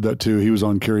Greenwald said that too. He was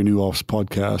on Carey Nieuwhof's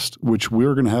podcast, which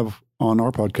we're going to have on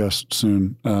our podcast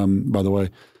soon, by the way.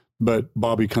 But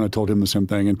Bobby kind of told him the same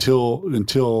thing.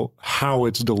 Until how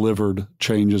it's delivered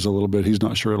changes a little bit, he's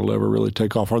not sure it'll ever really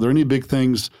take off. Are there any big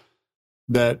things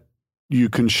that you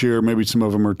can share? Maybe some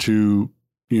of them are too,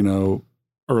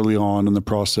 early on in the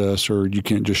process, or you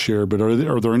can't just share. But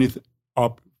are there any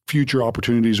future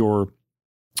opportunities or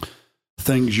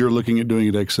things you're looking at doing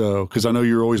at XO? Because I know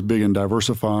you're always big in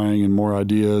diversifying and more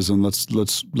ideas, and let's do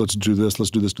this,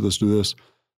 let's do this,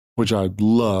 which I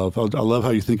love. I love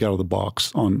how you think out of the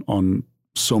box on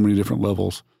so many different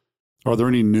levels. Are there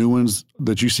any new ones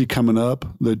that you see coming up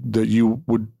that you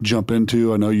would jump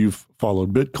into? I know you've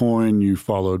followed Bitcoin, you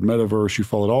followed Metaverse, you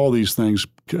followed all these things,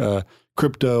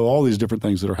 crypto, all these different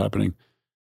things that are happening.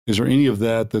 Is there any of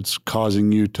that that's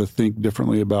causing you to think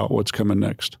differently about what's coming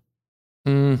next?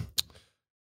 I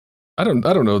don't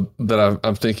know that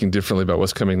I'm thinking differently about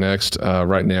what's coming next.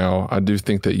 Right now, I do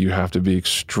think that you have to be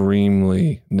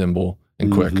extremely nimble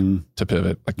and quick to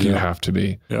pivot. Like you have to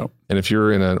be. Yeah. And if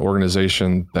you're in an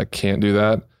organization that can't do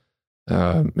that,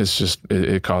 it's just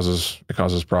it causes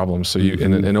problems. So you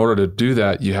in order to do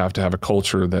that, you have to have a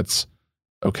culture that's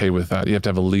okay with that. You have to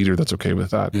have a leader that's okay with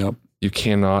that. Yep. You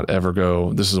cannot ever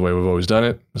go, this is the way we've always done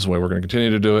it. This is the way we're going to continue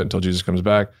to do it until Jesus comes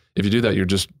back. If you do that, you're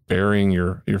just burying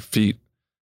your feet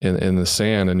in the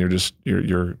sand, and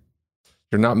you're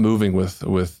not moving with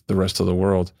the rest of the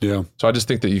world. Yeah. So I just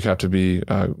think that you have to be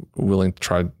willing to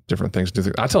try different things.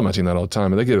 I tell my team that all the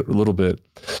time, and they get a little bit,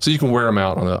 so you can wear them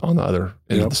out on the other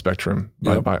end of the spectrum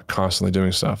by constantly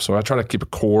doing stuff. So I try to keep a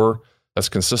core that's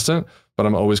consistent, but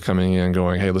I'm always coming in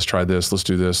going, hey, let's try this, let's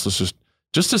do this, let's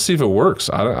just to see if it works.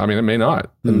 I mean, it may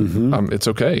not. And, it's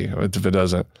okay if it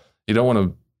doesn't. You don't want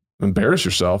to embarrass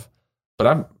yourself.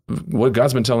 But what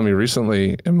God's been telling me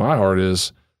recently in my heart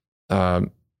is,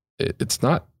 it's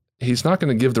not. He's not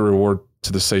going to give the reward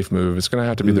to the safe move. It's going to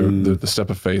have to be the step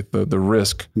of faith, the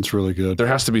risk. It's really good. There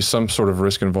has to be some sort of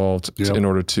risk involved in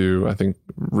order to, I think,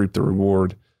 reap the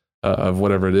reward of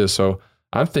whatever it is. So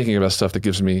I'm thinking about stuff that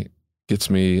gets me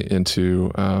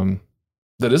into.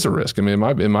 That is a risk. I mean,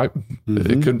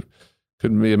 it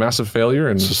could be a massive failure,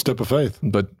 and it's a step of faith.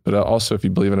 But also, if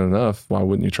you believe in it enough, why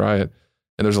wouldn't you try it?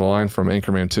 And there's a line from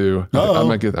Anchorman 2.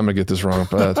 I'm gonna get this wrong,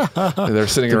 but they're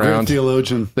sitting around. Great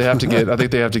theologian. They have to get. I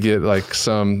think they have to get like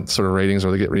some sort of ratings,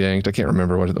 or they get reyanked. I can't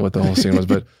remember what the whole scene was,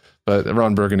 but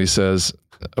Ron Burgundy says,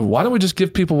 "Why don't we just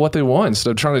give people what they want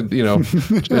instead of trying to,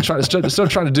 instead of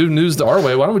trying to do news our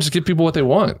way? Why don't we just give people what they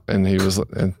want?" And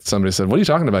somebody said, "What are you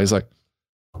talking about?" He's like,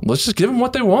 let's just give them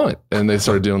what they want. And they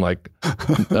started doing like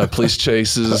police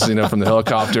chases, from the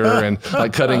helicopter, and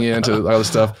like cutting into all this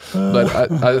stuff. But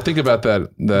I think about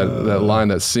that line,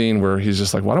 that scene where he's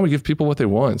just like, why don't we give people what they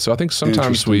want? So I think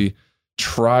sometimes we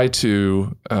try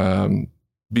to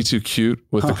be too cute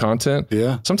with the content.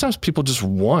 Yeah. Sometimes people just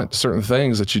want certain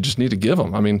things that you just need to give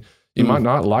them. I mean, you might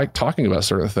not like talking about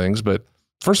certain things, but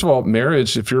first of all,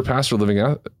 marriage, if you're a pastor living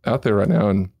out there right now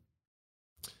and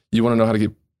you want to know how to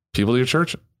get people to your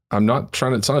church, I'm not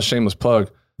trying to, it's not a shameless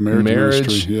plug.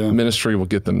 Marriage ministry will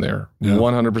get them there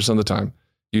 100% of the time.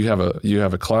 You have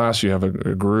a class, you have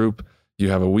a group, you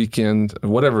have a weekend,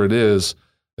 whatever it is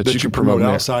that you can promote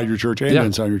outside your church and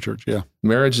inside your church. Yeah.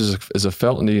 Marriage is a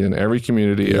felt need in every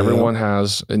community. Everyone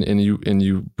has, and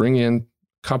you bring in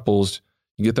couples,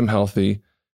 you get them healthy,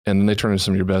 and then they turn into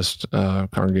some of your best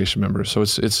congregation members. So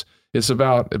it's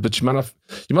about, but you might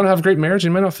not have a great marriage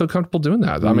and you might not feel comfortable doing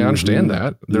that. I mean, I understand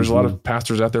that. There's a lot of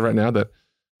pastors out there right now that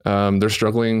they're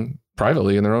struggling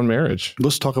privately in their own marriage.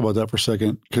 Let's talk about that for a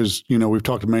second, because, we've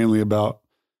talked mainly about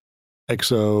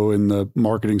XO and the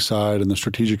marketing side and the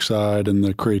strategic side and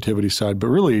the creativity side, but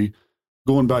really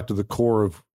going back to the core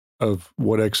of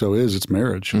what XO is, it's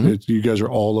marriage. You guys are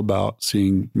all about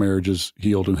seeing marriages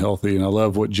healed and healthy. And I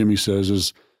love what Jimmy says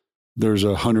is there's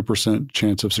 100%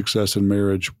 chance of success in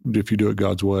marriage if you do it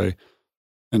God's way.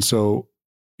 And so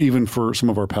even for some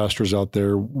of our pastors out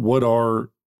there, what are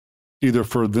either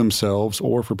for themselves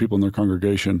or for people in their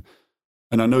congregation,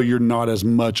 and I know you're not as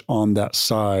much on that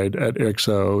side at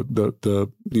XO,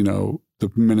 the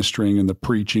ministering and the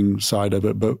preaching side of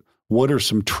it, but what are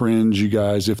some trends you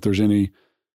guys, if there's any,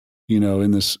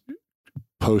 in this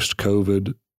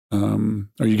post-COVID,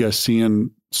 are you guys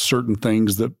seeing certain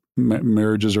things that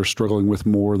marriages are struggling with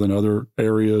more than other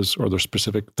areas? Are there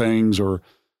specific things or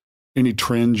any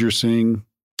trends you're seeing?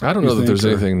 I don't know that there's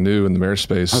anything new in the marriage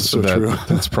space. That's so true.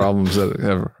 That's problems that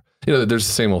have, there's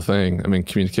the same old thing. I mean,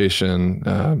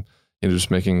 communication, just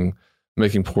making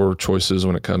poor choices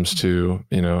when it comes to,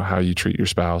 how you treat your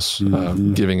spouse,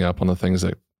 giving up on the things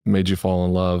that made you fall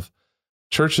in love.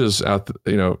 Churches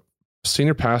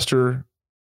senior pastor,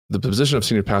 the position of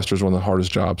senior pastor is one of the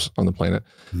hardest jobs on the planet.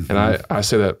 And I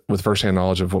say that with firsthand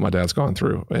knowledge of what my dad's gone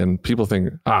through. And people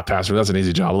think, pastor, that's an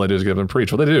easy job. All they do is get up and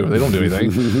preach. Well, they do. They don't do anything.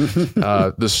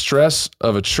 The stress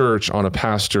of a church on a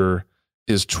pastor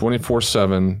is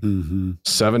 24/7,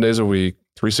 7 days a week,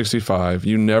 365.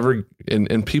 You never,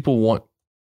 and people want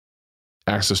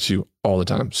access to you all the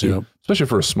time. So especially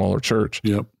for a smaller church.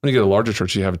 When you get a larger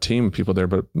church, you have a team of people there,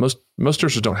 but most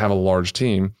churches don't have a large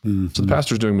team. So the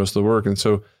pastor's doing most of the work. And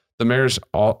so the marriage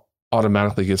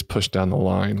automatically gets pushed down the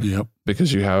line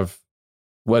because you have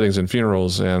weddings and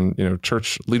funerals and,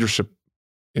 church leadership,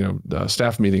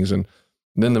 staff meetings, and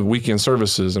then the weekend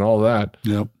services and all that.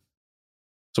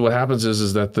 So what happens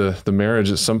is that the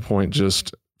marriage at some point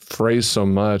just frays so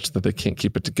much that they can't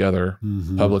keep it together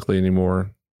publicly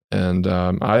anymore. And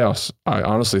I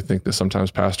honestly think that sometimes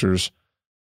pastors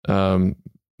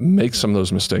make some of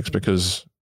those mistakes because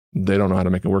they don't know how to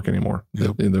make it work anymore.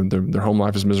 Their home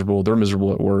life is miserable. They're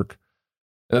miserable at work.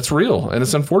 And that's real. And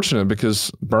it's unfortunate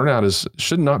because burnout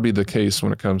should not be the case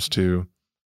when it comes to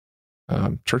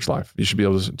church life. You should be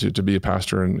able to be a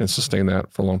pastor and sustain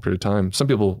that for a long period of time. Some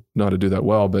people know how to do that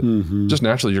well, but just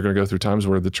naturally you're going to go through times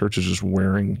where the church is just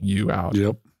wearing you out.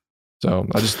 So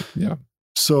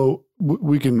So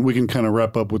we can kind of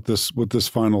wrap up with this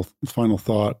final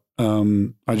thought.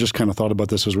 I just kind of thought about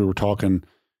this as we were talking.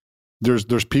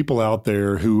 There's people out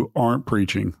there who aren't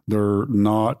preaching. They're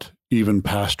not even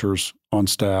pastors on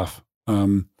staff,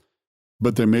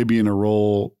 but they may be in a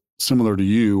role similar to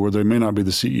you, where they may not be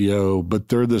the CEO, but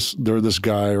they're this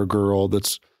guy or girl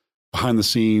that's behind the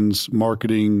scenes,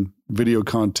 marketing, video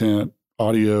content,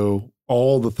 audio,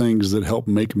 all the things that help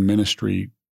make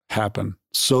ministry happen,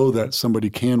 so that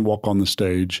somebody can walk on the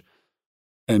stage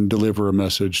and deliver a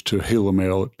message to heal a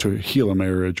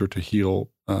marriage, or to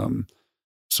heal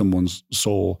someone's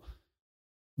soul.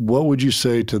 What would you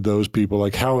say to those people?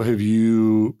 Like, how have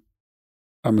you?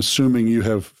 I'm assuming you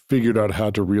have figured out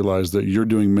how to realize that you're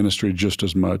doing ministry just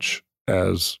as much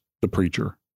as the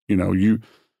preacher. A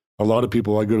lot of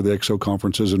people. I go to the XO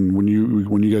conferences, and when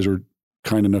you guys are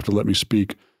kind enough to let me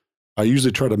speak, I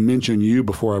usually try to mention you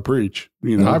before I preach.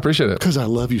 I appreciate it because I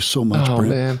love you so much, Brent.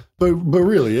 Man. But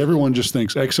really, everyone just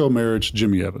thinks XO marriage,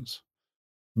 Jimmy Evans.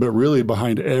 But really,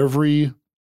 behind every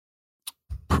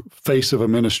face of a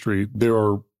ministry, there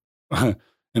are,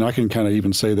 and I can kind of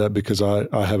even say that because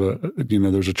I have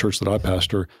there's a church that I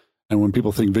pastor, and when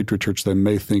people think Victory Church, they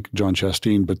may think John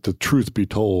Chastain. But the truth be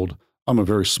told, I'm a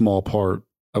very small part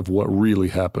of what really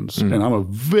happens, and I'm a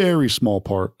very small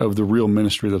part of the real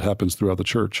ministry that happens throughout the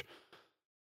church.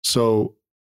 So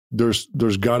there's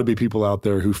got to be people out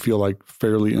there who feel like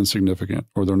fairly insignificant,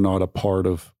 or they're not a part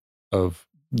of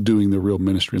doing the real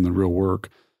ministry and the real work.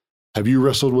 Have you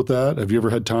wrestled with that? Have you ever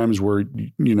had times where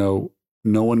no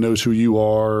one knows who you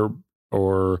are?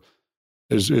 or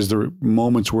is there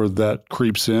moments where that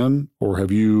creeps in, or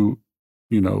have you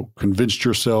convinced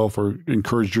yourself or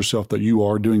encouraged yourself that you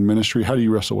are doing ministry? How do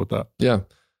you wrestle with that? Yeah.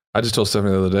 I just told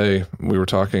Stephanie the other day, we were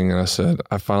talking, and I said,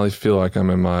 I finally feel like I'm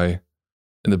in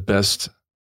the best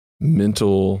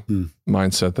mental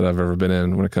mindset that I've ever been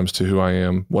in when it comes to who I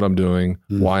am, what I'm doing,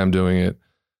 why I'm doing it.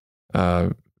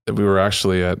 We were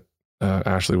actually at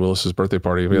Ashley Willis's birthday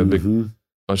party. We had a big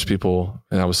bunch of people,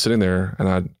 and I was sitting there,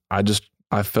 and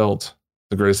I felt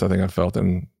the greatest I think I felt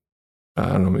in,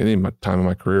 I don't know, any time in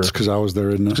my career. It's because I was there,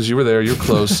 isn't it? Because you were there, you're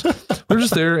close. We were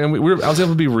just there, and I was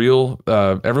able to be real.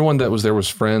 Everyone that was there was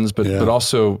friends, but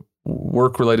also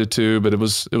work related too. But it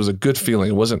was a good feeling.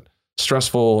 It wasn't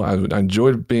stressful. I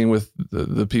enjoyed being with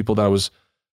the people that I was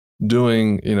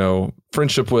doing,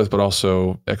 friendship with, but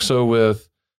also XO with,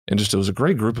 and it was a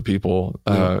great group of people.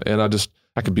 And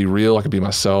I could be real. I could be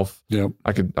myself. Yep.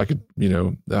 I could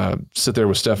sit there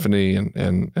with Stephanie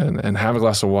and have a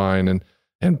glass of wine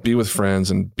and be with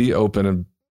friends and be open and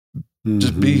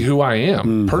just be who I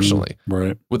am personally,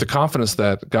 right? With the confidence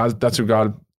that that's who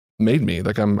God made me.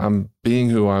 Like I'm being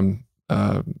who I'm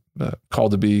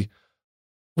called to be,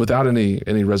 without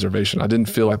any reservation. I didn't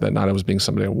feel like that night I was being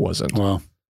somebody I wasn't. Wow.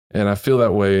 And I feel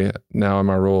that way now in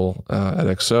my role at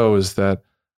XO, is that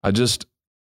I just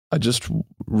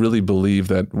really believe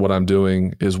that what I'm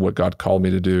doing is what God called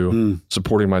me to do,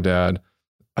 supporting my dad.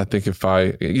 I think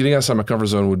getting outside my comfort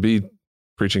zone would be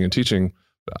preaching and teaching.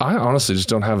 I honestly just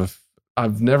don't have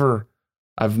I've never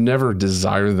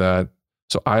desired that.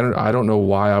 So I don't know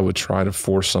why I would try to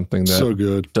force something that so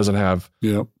good doesn't have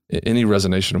any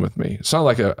resonation with me. It's not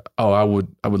like I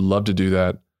would love to do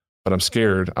that, but I'm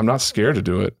scared. I'm not scared to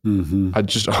do it. I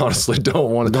just honestly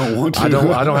don't want to. Don't want to. I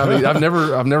don't have any.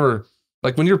 I've never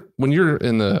like when you're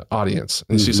in the audience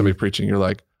and you see somebody preaching, you're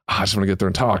like, I just want to get there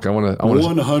and talk. I want to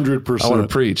 100%. I want to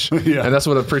preach. Yeah. And that's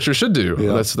what a preacher should do.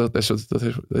 Yeah. That's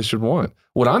they should want.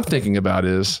 What I'm thinking about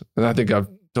is, and I think I've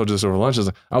told you this over lunch, is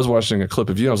I was watching a clip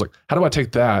of you. I was like, how do I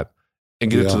take that and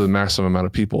get it to the maximum amount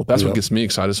of people? That's what gets me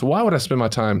excited. So why would I spend my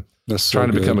time trying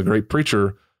to become a great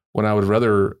preacher when I would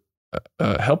rather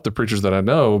help the preachers that I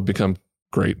know become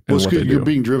great? Well, it's good. You're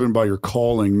being driven by your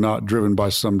calling, not driven by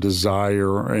some desire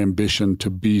or ambition to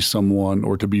be someone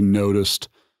or to be noticed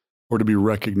or to be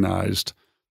recognized.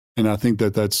 And I think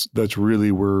that's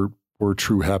really where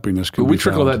true happiness can be. We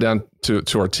trickle that down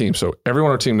to our team. So everyone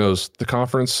on our team knows the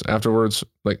conference afterwards,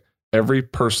 like every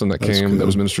person that came that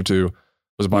was ministered to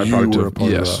was a byproduct of,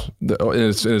 yes.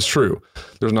 And it's true.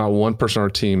 There's not one person on our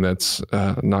team that's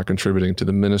not contributing to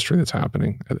the ministry that's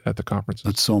happening at the conference.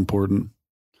 That's so important.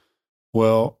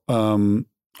 Well,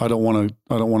 I don't want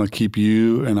to keep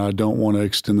you, and I don't want to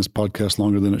extend this podcast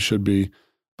longer than it should be.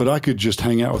 But I could just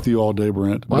hang out with you all day,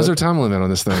 Brent. Why is there a time limit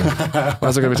on this thing? Why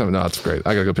is there going to be time? No, it's great.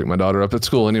 I got to go pick my daughter up at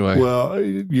school anyway. Well,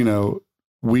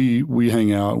 we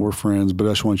hang out, we're friends, but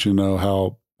I just want you to know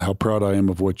how proud I am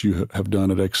of what you have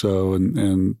done at XO,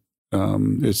 and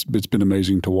it's been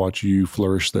amazing to watch you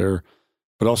flourish there.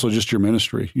 But also just your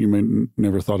ministry. You may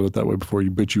never thought of it that way before,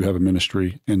 but you have a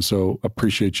ministry, and so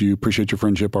appreciate your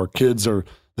friendship. Our kids are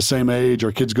the same age.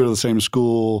 Our kids go to the same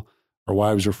school. Our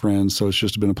wives are friends, so it's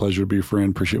just been a pleasure to be your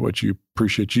friend. Appreciate what you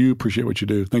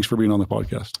do. Thanks for being on the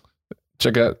podcast.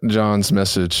 Check out John's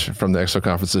message from the XO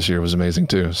conference this year. It was amazing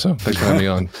too. So thanks for having me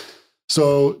on.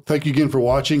 So thank you again for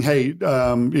watching. Hey,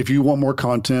 if you want more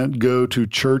content, go to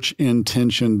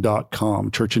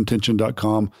churchintention.com,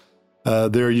 churchintention.com.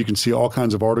 There you can see all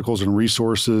kinds of articles and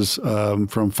resources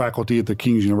from faculty at the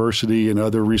King's University and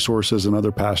other resources and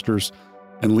other pastors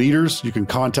and leaders. You can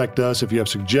contact us. If you have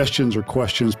suggestions or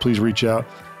questions, please reach out.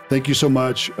 Thank you so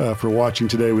much for watching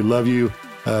today. We love you.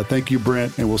 Thank you,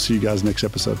 Brent, and we'll see you guys next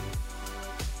episode.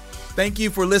 Thank you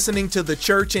for listening to the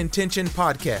Church Intention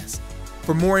Podcast.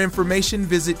 For more information,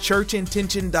 visit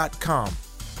churchintention.com.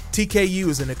 TKU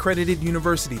is an accredited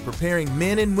university preparing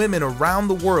men and women around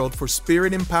the world for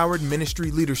Spirit-empowered ministry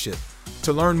leadership.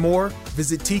 To learn more,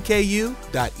 visit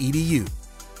tku.edu.